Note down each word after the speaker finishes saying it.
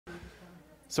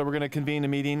So we're going to convene a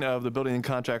meeting of the Building and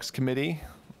Contracts Committee.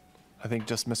 I think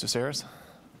just Mr. Sayers.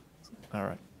 All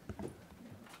right.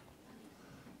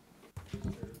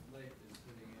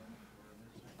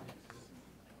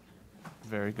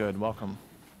 Very good. Welcome.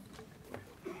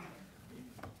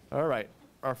 All right.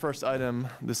 Our first item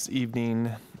this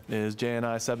evening is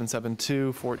JNI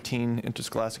 77214,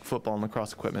 interscholastic football and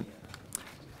lacrosse equipment.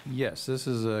 Yes, this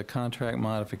is a contract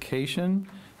modification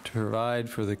to provide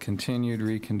for the continued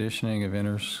reconditioning of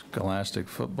interscholastic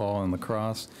football and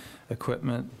lacrosse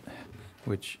equipment,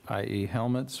 which i.e.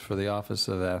 helmets, for the Office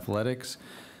of Athletics.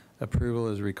 Approval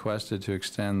is requested to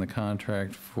extend the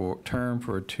contract term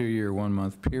for a 2-year,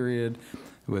 1-month period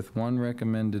with one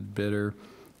recommended bidder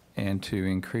and to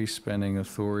increase spending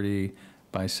authority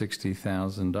by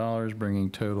 $60,000,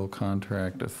 bringing total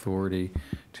contract authority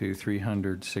to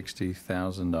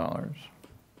 $360,000.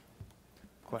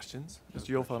 Questions?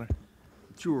 Mr. Uhlfelder.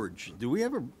 George, do we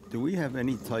have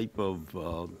any type of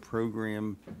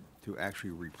program to actually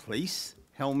replace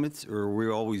helmets, or are we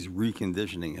always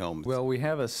reconditioning helmets? Well, we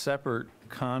have a separate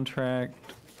contract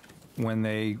when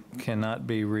they cannot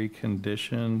be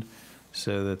reconditioned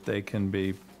so that they can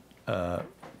be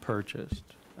purchased.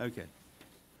 Okay.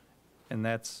 And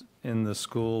that's in the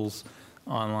school's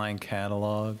online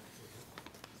catalog.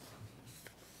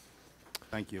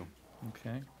 Thank you.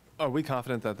 Okay. Are we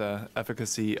confident that the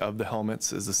efficacy of the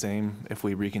helmets is the same if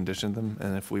we recondition them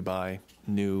and if we buy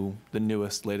the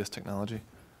newest, latest technology?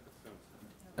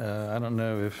 I don't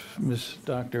know if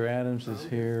Dr. Adams is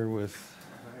here with...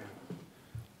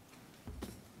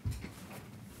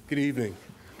 Good evening.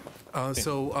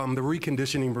 So the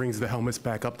reconditioning brings the helmets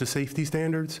back up to safety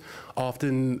standards.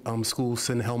 Often schools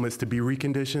send helmets to be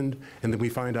reconditioned, and then we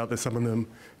find out that some of them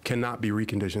cannot be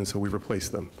reconditioned, so we replace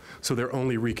them. So they're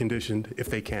only reconditioned if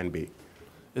they can be,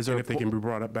 and if they can be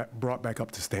brought back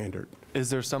up to standard. Is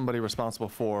there somebody responsible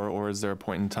for, or is there a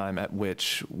point in time at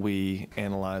which we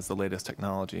analyze the latest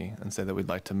technology and say that we'd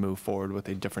like to move forward with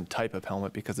a different type of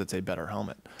helmet because it's a better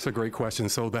helmet? It's a great question.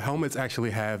 So the helmets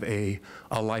actually have a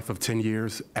life of 10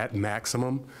 years at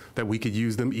maximum that we could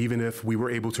use them, even if we were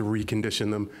able to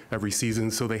recondition them every season.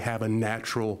 So they have a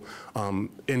natural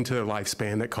into their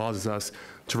lifespan that causes us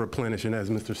to replenish. And as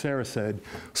Mr. Sarah said,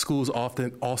 schools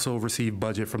often also receive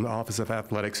budget from the Office of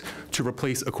Athletics to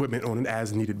replace equipment on an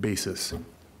as-needed basis.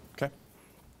 Okay.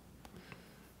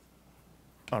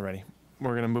 Alrighty.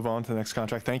 We're going to move on to the next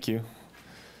contract. Thank you.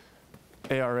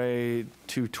 ARA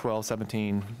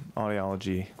 21217,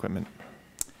 audiology equipment.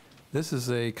 This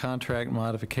is a contract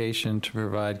modification to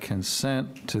provide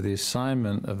consent to the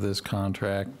assignment of this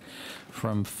contract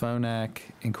from Phonak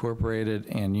Incorporated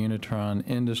and Unitron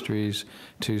Industries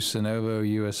to Synovo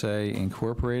USA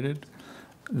Incorporated.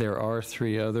 There are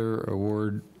 3 other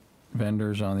award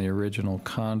vendors on the original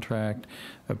contract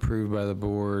approved by the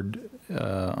board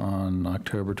on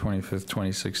October 25th,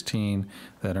 2016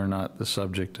 that are not the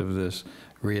subject of this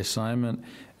reassignment.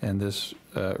 And this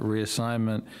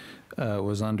reassignment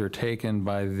was undertaken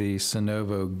by the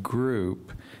Synovo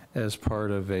Group as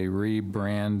part of a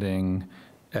rebranding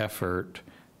effort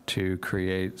to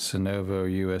create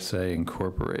Synovo USA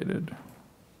Incorporated.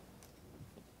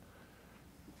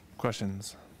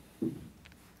 Questions?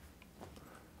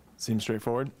 Seems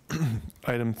straightforward.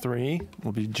 Item 3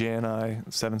 will be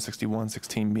JNI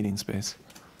 76116, meeting space.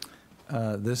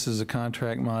 This is a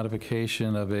contract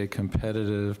modification of a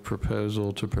competitive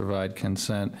proposal to provide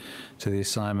consent to the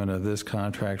assignment of this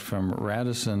contract from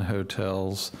Radisson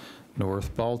Hotels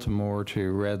North Baltimore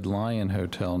to Red Lion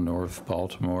Hotel North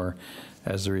Baltimore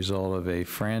as a result of a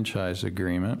franchise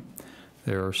agreement.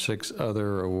 There are 6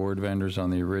 other award vendors on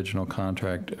the original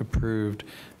contract approved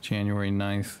January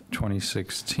 9th,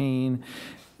 2016.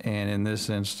 And in this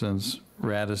instance,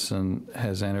 Radisson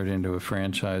has entered into a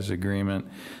franchise agreement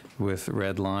with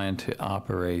Red Lion to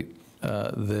operate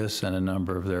this and a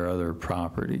number of their other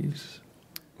properties.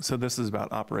 So this is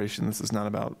about operation. This is not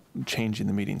about changing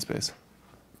the meeting space.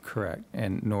 Correct,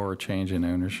 and nor a change in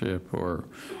ownership or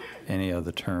any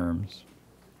other terms.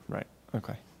 Right,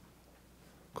 okay.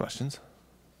 Questions?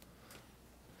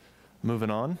 Moving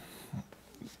on.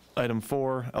 Item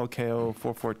 4, LKO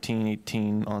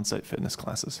 41418, on-site fitness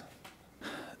classes.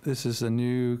 This is a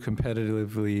new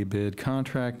competitively bid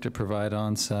contract to provide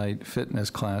on-site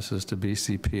fitness classes to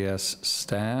BCPS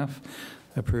staff.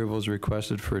 Approval is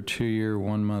requested for a 2-year,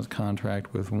 1-month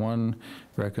contract with one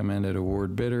recommended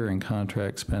award bidder and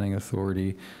contract spending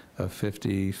authority of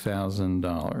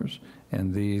 $50,000.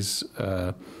 And these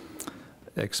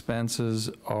expenses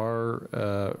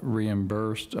are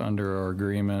reimbursed under our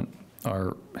agreement,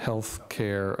 our health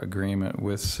care agreement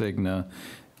with Cigna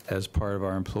as part of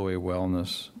our employee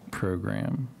wellness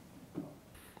program.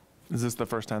 Is this the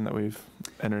first time that we've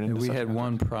entered into We such a had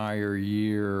one contract? prior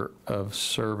year of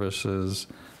services.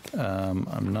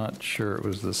 I'm not sure it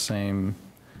was the same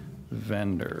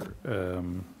vendor.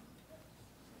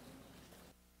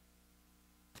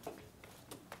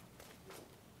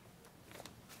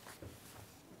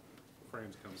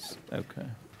 Okay.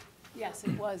 Yes,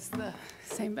 it was the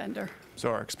same vendor. So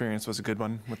our experience was a good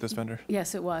one with this vendor?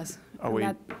 Yes, it was. Are And we-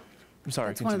 that- Sorry,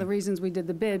 That's one of the continue. reasons we did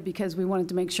the bid, because we wanted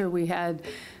to make sure we had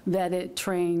vetted,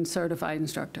 trained, certified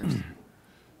instructors.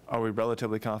 Are we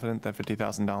relatively confident that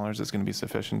 $50,000 is going to be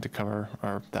sufficient to cover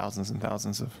our thousands and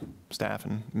thousands of staff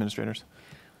and administrators,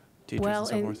 teachers Well, and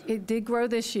so and forth? it did grow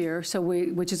this year, so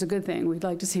which is a good thing. We'd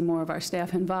like to see more of our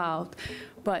staff involved.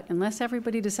 But unless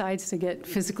everybody decides to get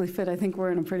physically fit, I think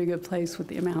we're in a pretty good place with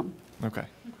the amount. Okay.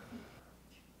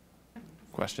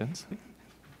 Questions?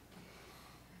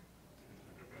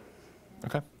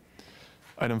 Okay.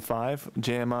 Item 5,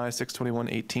 JMI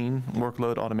 62118,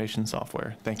 workload automation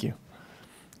software. Thank you.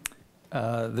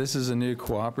 This is a new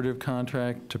cooperative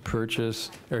contract to purchase,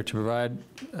 or to provide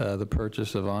the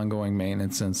purchase of ongoing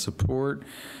maintenance and support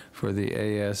for the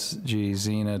ASG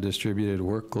Xena distributed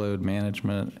workload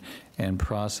management and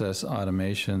process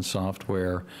automation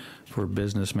software for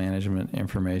business management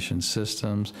information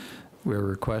systems. We're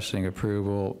requesting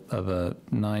approval of a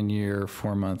 9-year,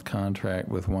 4-month contract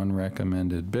with one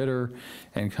recommended bidder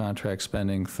and contract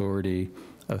spending authority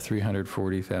of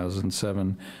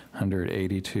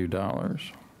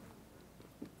 $340,782.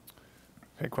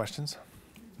 Okay, questions?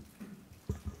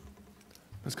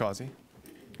 Ms. Causey?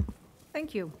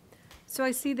 Thank you. So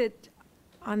I see that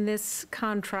on this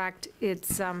contract,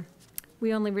 it's,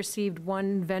 we only received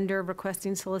one vendor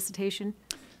requesting solicitation.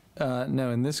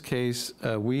 No, in this case,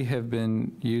 we have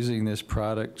been using this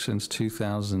product since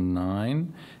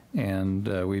 2009,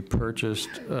 and we purchased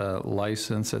a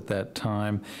license at that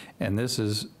time, and this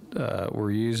is,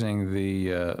 we're using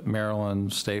the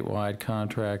Maryland statewide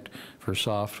contract for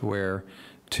software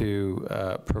to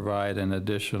provide an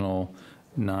additional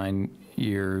 9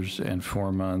 years and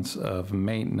 4 months of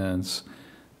maintenance,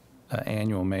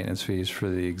 annual maintenance fees for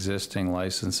the existing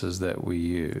licenses that we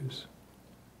use.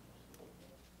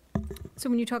 So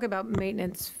when you talk about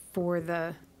maintenance for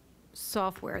the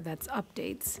software, that's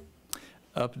updates.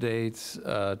 Updates,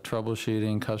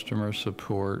 troubleshooting, customer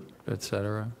support, et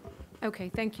cetera. Okay,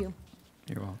 thank you.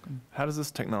 You're welcome. How does this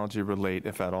technology relate,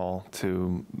 if at all,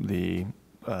 to the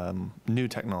new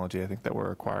technology I think that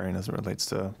we're acquiring as it relates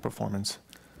to performance?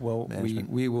 Well, Management.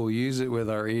 we will use it with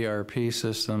our ERP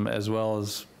system as well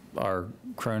as our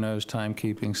Chronos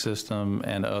timekeeping system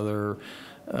and other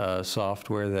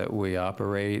software that we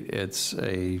operate. It's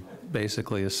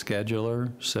basically a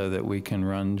scheduler so that we can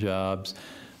run jobs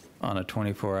on a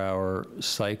 24-hour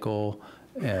cycle,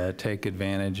 take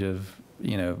advantage of,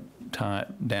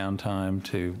 downtime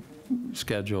to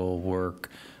schedule work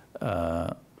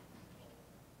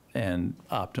and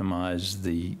optimize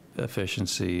the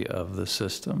efficiency of the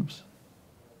systems.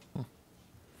 All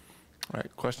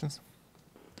right, questions?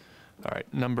 All right,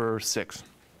 number 6,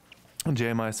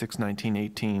 JMI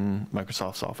 61918,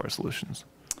 Microsoft Software Solutions.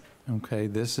 Okay,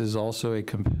 this is also a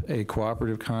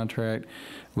cooperative contract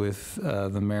with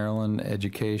the Maryland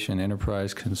Education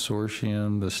Enterprise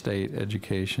Consortium, the State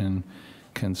Education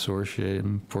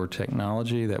Consortium for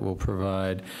Technology, that will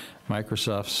provide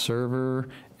Microsoft Server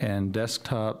and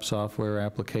desktop software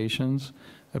applications.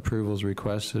 Approvals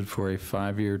requested for a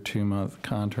 5-year, 2-month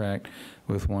contract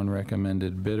with one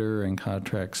recommended bidder and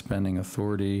contract spending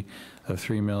authority of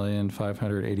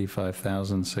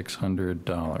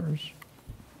 $3,585,600.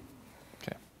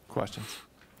 Okay, questions?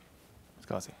 Ms.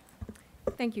 Causey?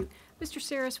 Thank you. Mr.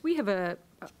 Saris, we have a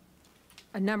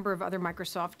number of other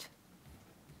Microsoft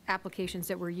applications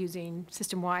that we're using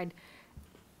system-wide.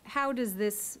 How does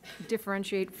this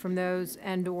differentiate from those,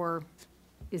 and/or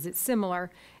is it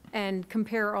similar? And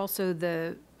compare also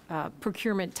the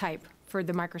procurement type for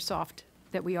the Microsoft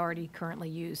that we already currently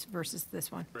use versus this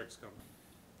one.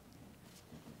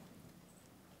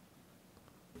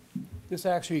 This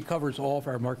actually covers all of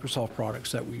our Microsoft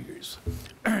products that we use.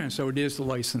 So it is the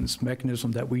license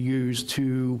mechanism that we use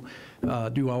to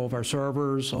do all of our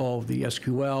servers, all of the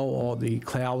SQL, all the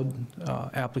cloud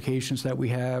applications that we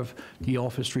have, the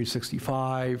Office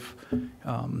 365,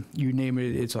 you name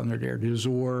it, it's under there. The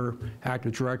Azure,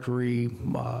 Active Directory,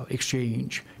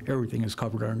 Exchange, everything is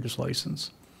covered under this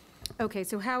license. Okay,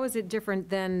 so how is it different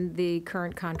than the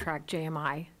current contract,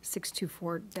 JMI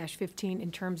 624-15,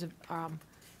 in terms of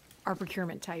our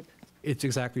procurement type? It's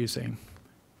exactly the same.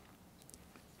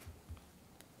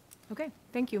 Okay,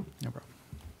 thank you. No problem.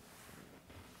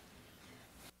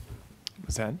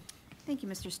 Ms. Hen? Thank you,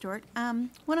 Mr. Stewart.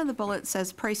 One of the bullets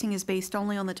says pricing is based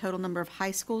only on the total number of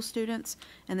high school students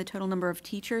and the total number of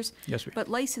teachers. Yes, ma'am. But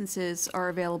licenses are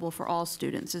available for all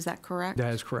students, is that correct?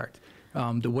 That is correct.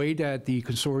 The way that the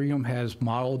consortium has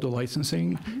modeled the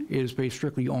licensing is based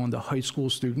strictly on the high school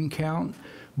student count,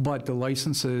 but the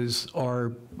licenses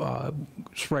are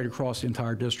spread across the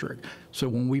entire district. So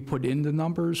when we put in the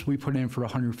numbers, we put in for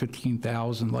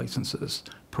 115,000 licenses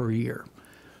per year.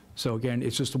 So again,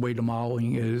 it's just the way the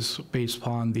modeling is based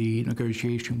upon the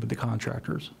negotiation with the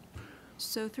contractors.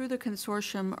 So through the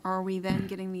consortium, are we then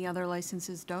getting the other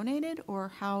licenses donated,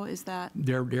 or how is that?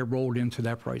 They're rolled into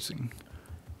that pricing.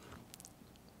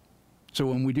 So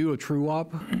when we do a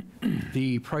true-up,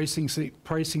 the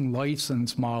pricing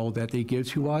license model that they give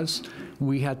to us,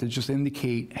 we have to just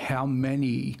indicate how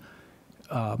many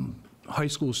high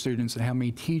school students and how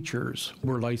many teachers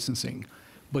we're licensing.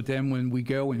 But then when we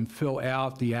go and fill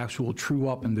out the actual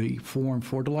true-up in the form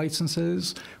for the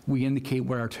licenses, we indicate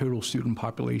what our total student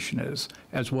population is,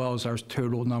 as well as our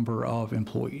total number of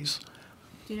employees.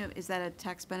 Do you know, is that a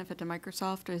tax benefit to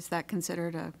Microsoft, or is that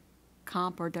considered a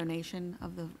comp or donation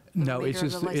of the No, remainder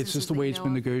of the licenses it's just the that way you it's know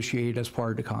been of? negotiated as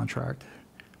part of the contract.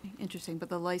 Interesting, but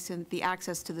the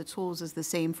access to the tools is the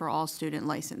same for all student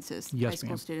licenses? Yes, High school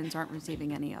ma'am. students aren't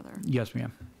receiving any other? Yes,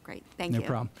 ma'am. Great, thank you. No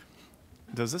problem.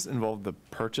 Does this involve the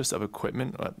purchase of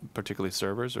equipment, particularly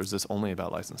servers, or is this only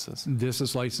about licenses? This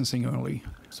is licensing only.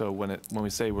 So when we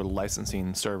say we're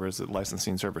licensing servers, is it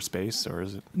licensing server space, or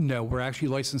is it? No, we're actually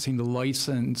licensing the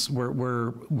license,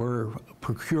 we're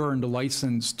procuring the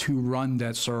license to run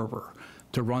that server,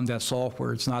 to run that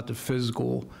software. It's not the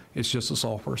physical, it's just the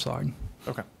software side.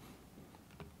 Okay,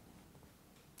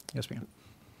 Yes, ma'am.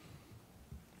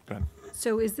 go ahead.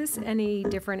 So is this any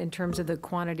different in terms of the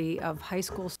quantity of high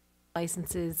school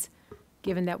licenses,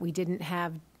 given that we didn't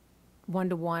have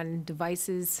one-to-one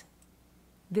devices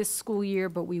this school year,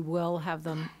 but we will have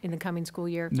them in the coming school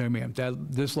year? No, ma'am.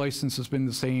 This license has been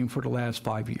the same for the last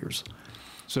 5 years.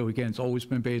 So again, it's always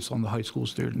been based on the high school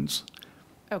students.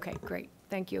 Okay, great,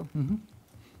 thank you.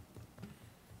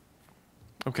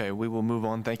 Okay, we will move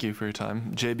on. Thank you for your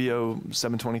time. JBO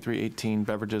 72318,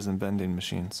 beverages and vending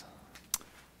machines.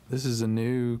 This is a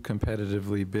new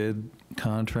competitively bid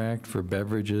contract for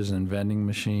beverages and vending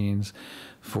machines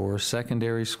for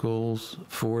secondary schools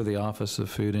for the Office of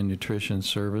Food and Nutrition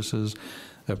Services.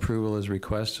 Approval is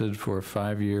requested for a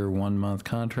 5-year, 1-month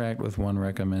contract with one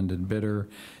recommended bidder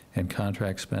and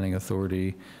contract spending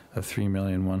authority of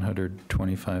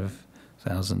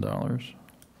 $3,125,000.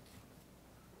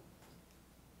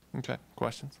 Okay,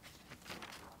 questions?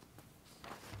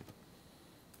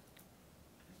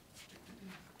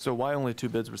 So why only 2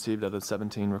 bids received out of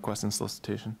 17 requests in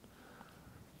solicitation?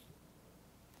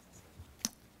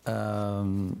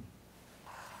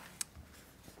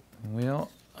 Well,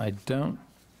 I don't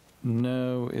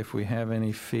know if we have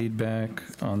any feedback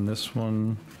on this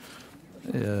one.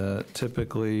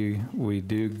 Typically, we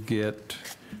do get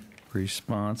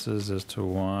responses as to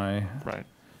why. Right.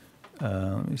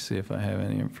 Let me see if I have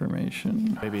any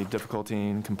information. Maybe difficulty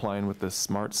in complying with the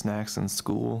smart snacks in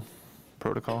school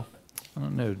protocol? I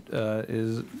don't know.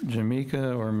 Is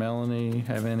Jamaica or Melanie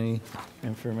have any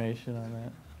information on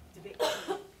that?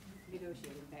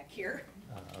 Negotiating back here.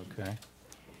 Okay.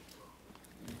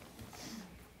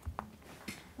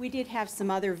 We did have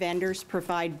some other vendors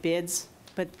provide bids,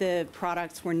 but the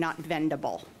products were not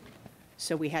vendable.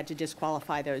 So we had to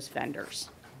disqualify those vendors.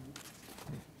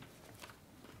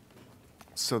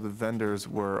 So the vendors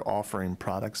were offering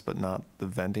products, but not the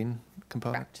vending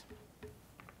component? Correct.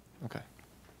 Okay.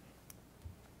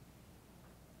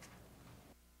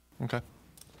 Okay.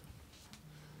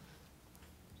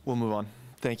 We'll move on.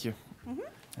 Thank you.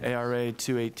 ARA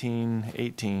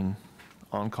 21818,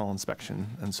 on-call inspection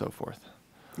and so forth.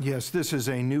 Yes, this is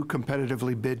a new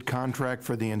competitively bid contract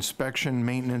for the inspection,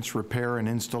 maintenance, repair, and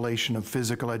installation of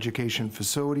physical education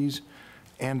facilities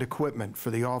and equipment for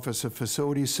the Office of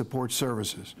Facilities Support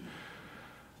Services.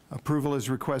 Approval is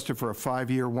requested for a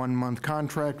 5-year, 1-month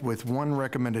contract with one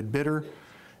recommended bidder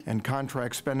and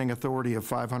contract spending authority of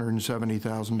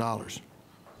 $570,000.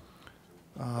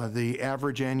 The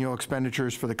average annual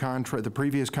expenditures for the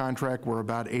previous contract were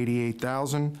about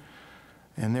 $88,000,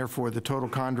 and therefore the total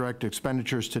contract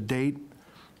expenditures to date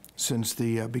since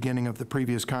the beginning of the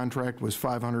previous contract was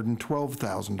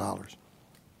 $512,000.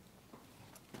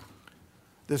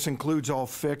 This includes all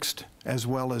fixed as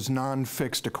well as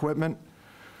non-fixed equipment.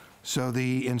 So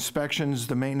the inspections,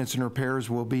 the maintenance and repairs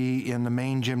will be in the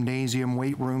main gymnasium,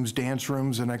 weight rooms, dance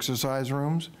rooms, and exercise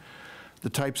rooms.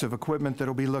 The types of equipment that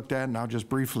will be looked at, and I'll just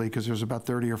briefly, because there's about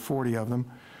 30 or 40 of them,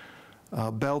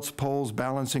 belts, poles,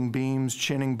 balancing beams,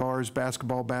 chinning bars,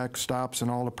 basketball backstops, and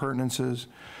all appurtenances,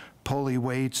 pulley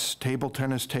weights, table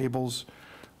tennis tables,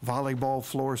 volleyball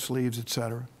floor sleeves,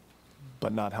 etc.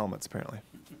 But not helmets, apparently.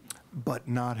 But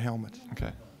not helmets.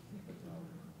 Okay.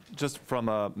 Just from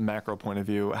a macro point of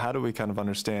view, how do we kind of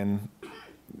understand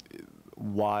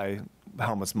why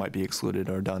helmets might be excluded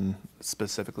or done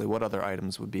specifically? What other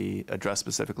items would be addressed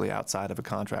specifically outside of a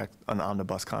contract, an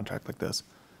omnibus contract like this?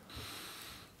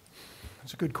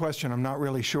 That's a good question. I'm not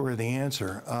really sure of the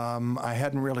answer. I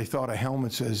hadn't really thought of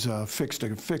helmets as fixed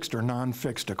or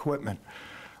non-fixed equipment.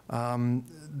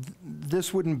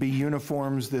 This wouldn't be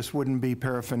uniforms. This wouldn't be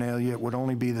paraphernalia. It would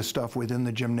only be the stuff within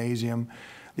the gymnasium,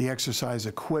 the exercise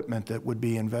equipment that would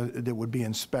be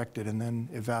inspected and then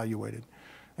evaluated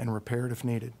and repaired if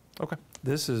needed. Okay.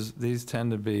 These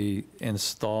tend to be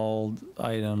installed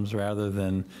items rather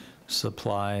than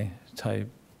supply type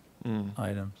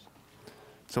items.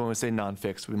 So when we say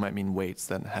non-fixed, we might mean weights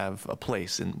that have a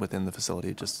place within the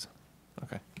facility, just,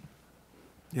 okay.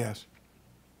 Yes.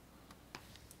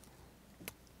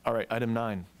 All right, item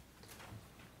 9.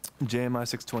 JMI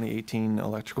 6/2018,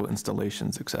 electrical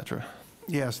installations, et cetera.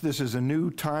 Yes, this is a new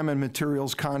time and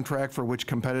materials contract for which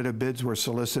competitive bids were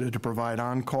solicited to provide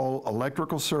on-call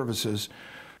electrical services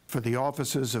for the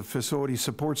offices of Facility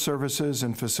Support Services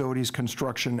and Facilities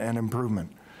Construction and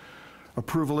Improvement.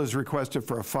 Approval is requested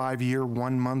for a 5-year,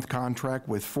 1-month contract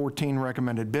with 14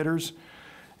 recommended bidders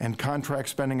and contract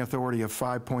spending authority of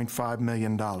 $5.5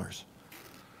 million.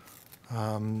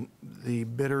 The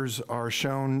bidders are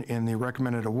shown in the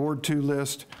recommended award to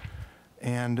list,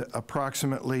 and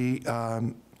approximately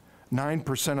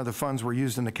 9% of the funds were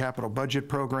used in the capital budget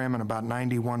program and about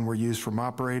 91 were used from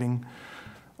operating.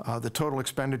 The total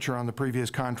expenditure on the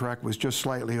previous contract was just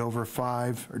slightly over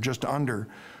just under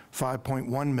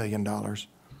 $5.1 million,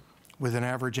 with an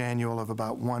average annual of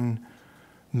about $1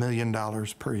 million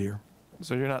per year.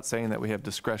 So you're not saying that we have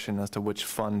discretion as to which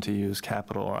fund to use,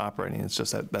 capital or operating, it's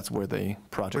just that that's where the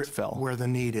project fell? Where the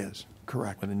need is,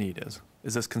 correct. Where the need is.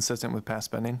 Is this consistent with past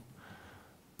spending?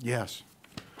 Yes.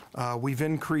 We've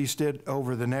increased it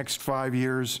over the next 5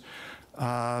 years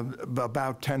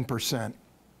about 10%.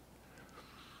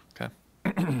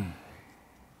 Okay.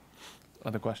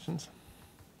 Other questions?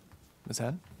 Ms.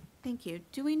 Hadd? Thank you.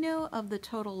 Do we know of the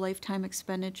total lifetime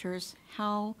expenditures,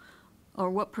 how or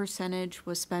what percentage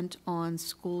was spent on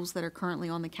schools that are currently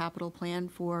on the capital plan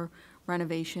for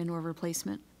renovation or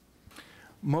replacement?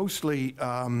 Mostly,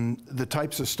 the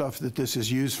types of stuff that this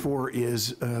is used for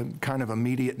is kind of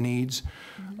immediate needs.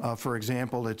 For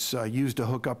example, it's used to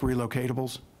hook up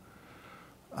relocatables.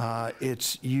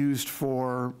 It's used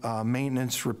for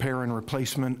maintenance, repair, and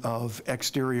replacement of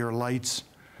exterior lights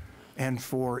and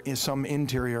for some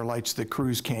interior lights that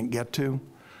crews can't get to.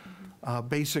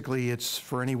 Basically, it's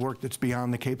for any work that's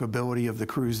beyond the capability of the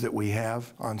crews that we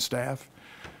have on staff.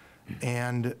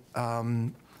 And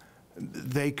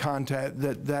they contact,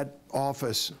 that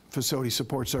office, Facility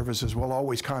Support Services, will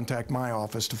always contact my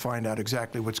office to find out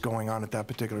exactly what's going on at that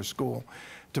particular school,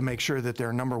 to make sure that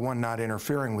they're, number one, not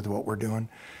interfering with what we're doing,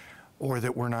 or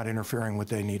that we're not interfering with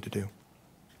what they need to do.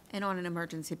 And on an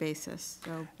emergency basis,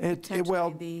 so well,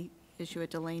 potentially the issue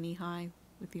at Delaney High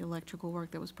with the electrical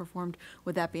work that was performed,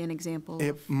 would that be an example?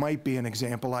 It might be an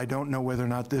example. I don't know whether or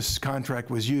not this contract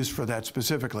was used for that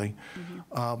specifically,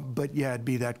 but yeah, it'd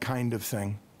be that kind of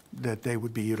thing that they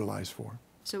would be utilized for.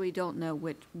 So we don't know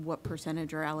what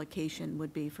percentage or allocation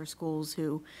would be for schools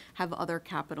who have other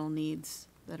capital needs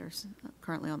that are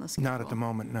currently on the schedule? Not at the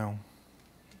moment, no.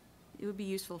 It would be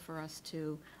useful for us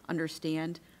to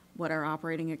understand what our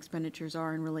operating expenditures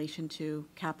are in relation to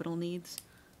capital needs.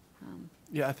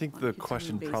 Yeah, I think on a the continuing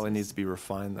question probably basis. needs to be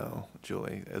refined, though,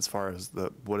 Julie, as far as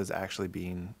what is actually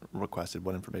being requested,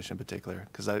 what information in particular.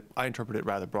 Because I interpret it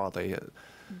rather broadly.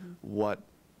 What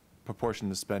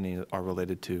proportion of spending are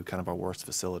related to kind of our worst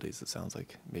facilities, it sounds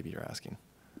like maybe you're asking.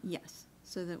 Yes,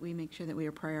 so that we make sure that we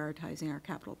are prioritizing our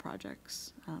capital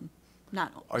projects,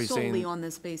 not Are you solely saying- on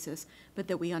this basis, but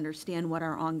that we understand what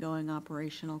our ongoing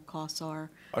operational costs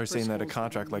are. Are you for saying that a schools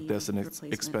contract like need this and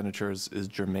replacement. expenditures is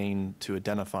germane to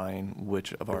identifying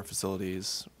which of our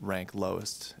facilities rank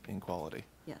lowest in quality?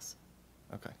 Yes.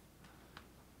 Okay.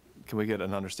 Can we get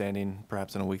an understanding,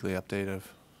 perhaps in a weekly update, of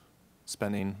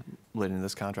spending relating to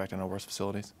this contract in our worst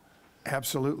facilities?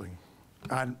 Absolutely.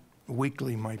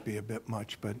 Weekly might be a bit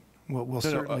much, but we'll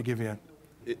certainly give you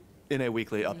In a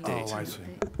weekly update. Oh, I see.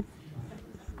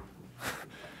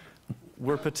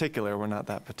 We're particular, we're not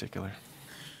that particular.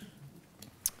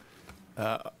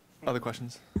 Other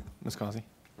questions? Ms. Causey?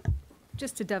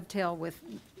 Just to dovetail with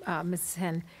Mrs.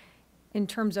 Henn, in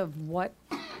terms of what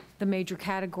the major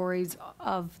categories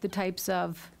of the types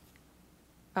of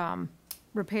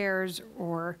repairs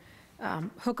or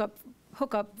hookup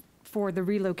for the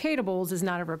relocatables is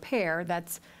not a repair,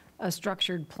 that's a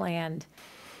structured, planned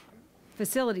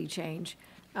facility change.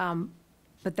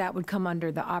 But that would come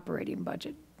under the operating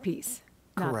budget piece,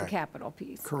 not the Correct. capital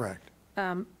piece. Correct.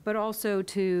 But also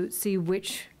to see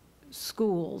which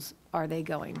schools are they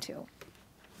going to.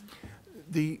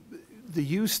 The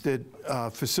use that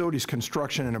facilities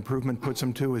construction and improvement puts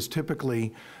them to is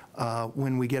typically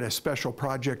when we get a special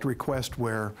project request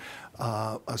where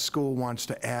a school wants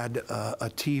to add a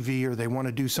TV or they want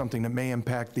to do something that may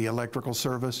impact the electrical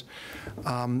service.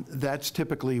 That's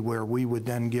typically where we would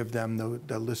then give them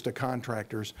the list of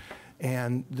contractors,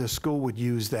 and the school would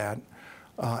use that,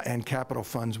 and capital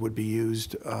funds would be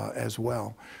used as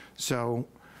well. So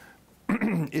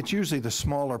it's usually the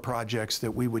smaller projects that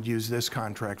we would use this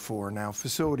contract for. Now,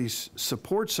 facilities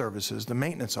support services, the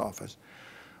maintenance office,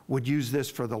 would use this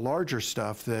for the larger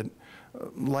stuff that,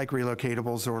 like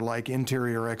relocatables or like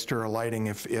interior or exterior lighting,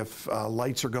 if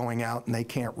lights are going out and they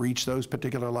can't reach those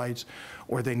particular lights,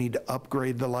 or they need to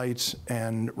upgrade the lights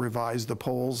and revise the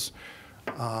poles,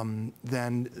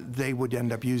 then they would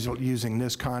end up using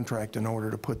this contract in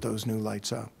order to put those new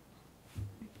lights up.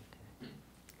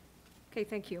 Okay,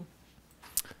 thank you.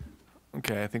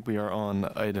 Okay, I think we are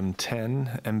on item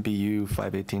 10, MBU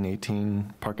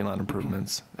 51818, parking lot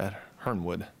improvements at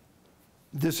Hernwood.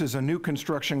 This is a new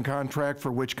construction contract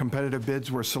for which competitive bids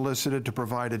were solicited to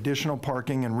provide additional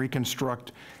parking and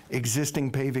reconstruct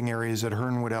existing paving areas at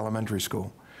Hernwood Elementary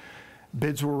School.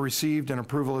 Bids were received and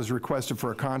approval is requested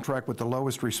for a contract with the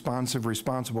lowest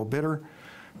responsible bidder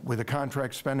with a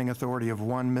contract spending authority of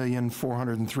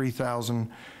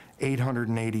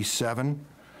 $1,403,887.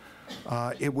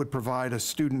 It would provide a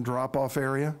student drop-off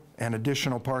area and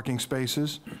additional parking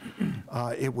spaces.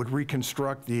 It would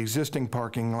reconstruct the existing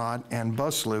parking lot and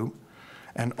bus loop,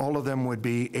 and all of them would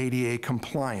be ADA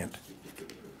compliant.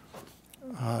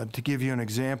 To give you an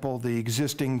example, the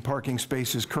existing parking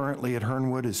spaces currently at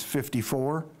Hernwood is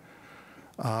 54.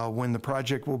 When the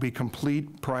project will be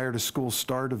complete prior to school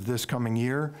start of this coming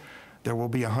year, there will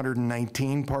be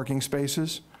 119 parking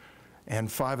spaces, and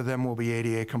 5 of them will be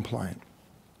ADA compliant.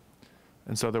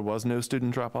 And so there was no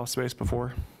student drop-off space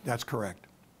before? That's correct.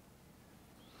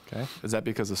 Okay. Is that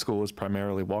because the school is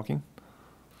primarily walking?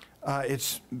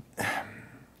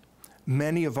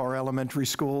 Many of our elementary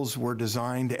schools were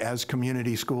designed as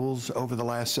community schools over the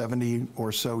last 70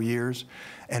 or so years,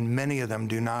 and many of them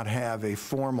do not have a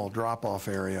formal drop-off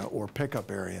area or pickup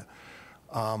area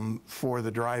for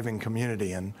the driving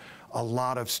community, and a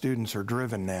lot of students are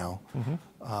driven now.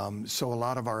 So a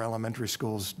lot of our elementary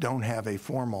schools don't have a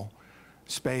formal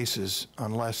spaces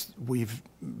unless we've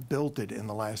built it in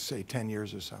the last, say, 10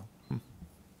 years or so.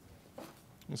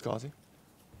 Ms. Causey?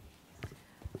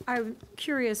 I'm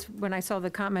curious, when I saw the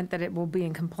comment that it will be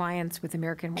in compliance with the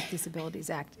American with Disabilities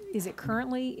Act, is it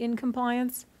currently in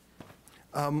compliance?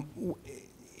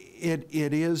 It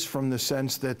is, from the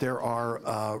sense that there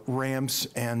are ramps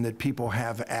and that people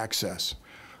have access.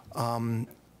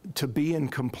 To be in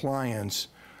compliance,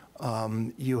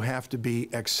 you have to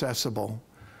be accessible.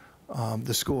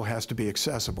 The school has to be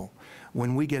accessible.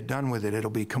 When we get done with it, it'll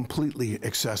be completely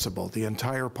accessible. The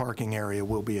entire parking area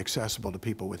will be accessible to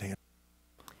people with handicaps.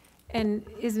 And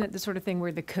isn't it the sort of thing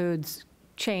where the codes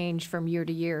change from year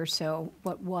to year, so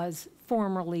what was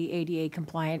formerly ADA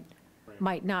compliant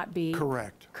might not be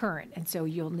Correct. current, and so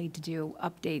you'll need to do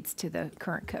updates to the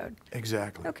current code?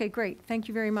 Exactly. Okay, great. Thank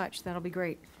you very much. That'll be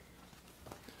great.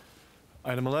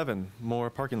 Item 11, more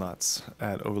parking lots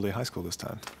at Overlea High School this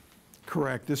time.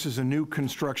 Correct. This is a new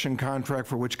construction contract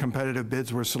for which competitive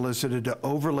bids were solicited to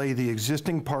overlay the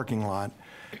existing parking lot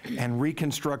and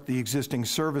reconstruct the existing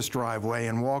service driveway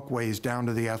and walkways down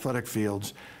to the athletic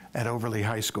fields at Overlea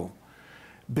High School.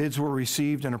 Bids were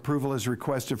received and approval is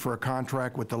requested for a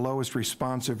contract with the lowest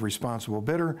responsible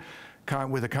bidder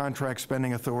with a contract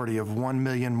spending authority of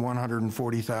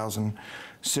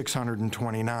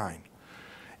 $1,140,629.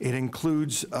 It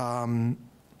includes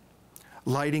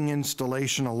lighting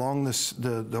installation along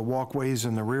the walkways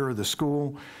in the rear of the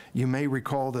school. You may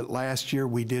recall that last year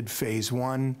we did phase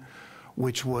 1,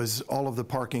 which was all of the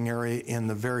parking area in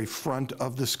the very front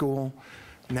of the school.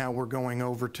 Now we're going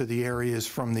over to the areas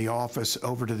from the office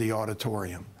over to the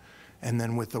auditorium, and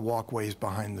then with the walkways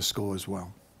behind the school as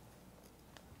well.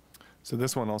 So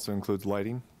this one also includes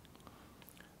lighting?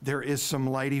 There is some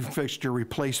lighting fixture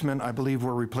replacement. I believe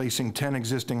we're replacing 10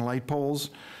 existing light poles,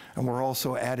 and we're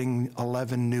also adding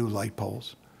 11 new light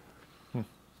poles.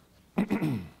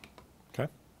 Okay. Ms.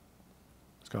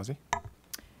 Causey?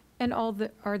 And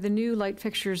are the new light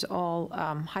fixtures all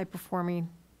high-performing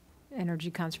energy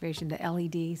conservation, the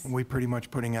LEDs? We pretty much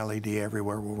putting LED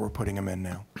everywhere where we're putting them in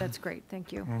now. That's great,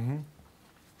 thank you.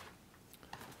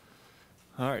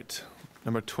 All right,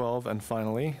 number 12, and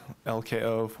finally,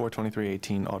 LKO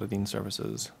 42318, auditing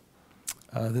services.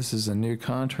 This is a new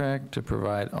contract to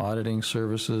provide auditing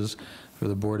services for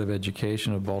the Board of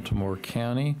Education of Baltimore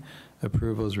County.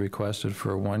 Approval is requested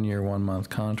for a 1-year, 1-month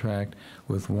contract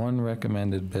with one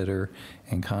recommended bidder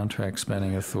and contract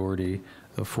spending authority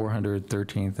of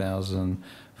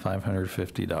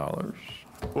 $413,550.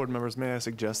 Board members, may I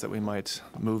suggest that we might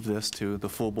move this to the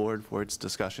full board for its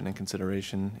discussion and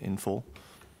consideration in full?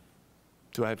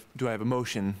 Do I have a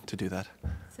motion to do that?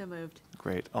 So moved.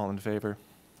 Great. All in favor,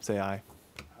 say aye.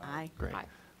 Aye. Great. Aye.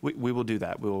 We will do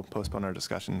that. We will postpone our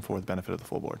discussion for the benefit of the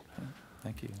full board.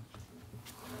 Thank you.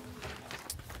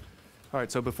 All right,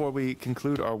 so before we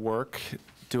conclude our work,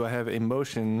 do I have a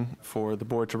motion for the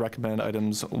board to recommend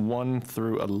items 1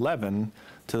 through 11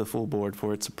 to the full board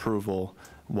for its approval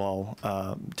while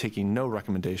taking no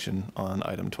recommendation on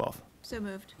item 12? So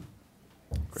moved.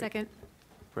 Second?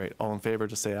 Great. All in favor,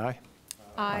 just say aye.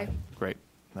 Aye. Great.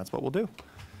 That's what we'll do.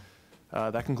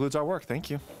 That concludes our work. Thank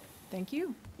you. Thank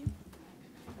you.